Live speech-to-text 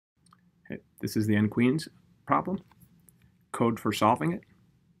This is the n queens problem, code for solving it,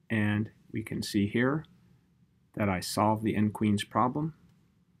 and we can see here that I solve the n queens problem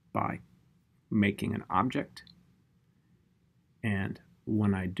by making an object, and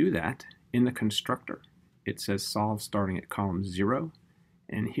when I do that, in the constructor it says solve starting at column 0,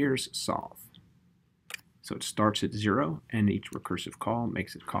 and here's solve. So it starts at 0, and each recursive call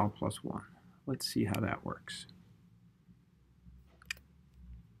makes it call plus 1. Let's see how that works.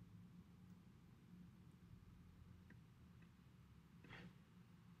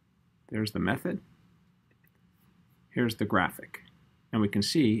 There's the method. Here's the graphic. And we can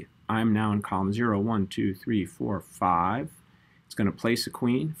see I'm now in column 0, 1, 2, 3, 4, 5. It's going to place a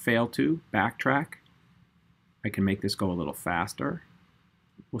queen, fail to, backtrack. I can make this go a little faster.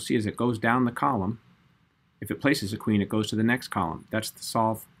 We'll see as it goes down the column, if it places a queen, it goes to the next column. That's the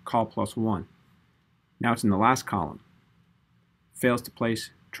solve call plus 1. Now it's in the last column. Fails to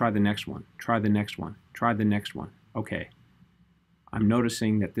place, try the next one, try the next one, try the next one. Okay. I'm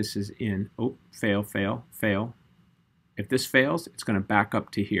noticing that this is in, oh, fail, fail, fail. If this fails, it's going to back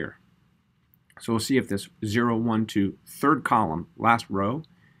up to here. So we'll see if this 0, 1, 2, third column, last row,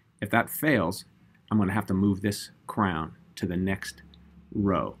 if that fails, I'm going to have to move this crown to the next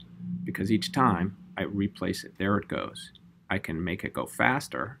row, because each time I replace it. There it goes. I can make it go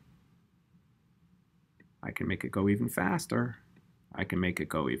faster. I can make it go even faster. I can make it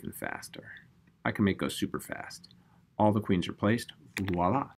go even faster. I can make it go super fast. All the queens are placed. Voila.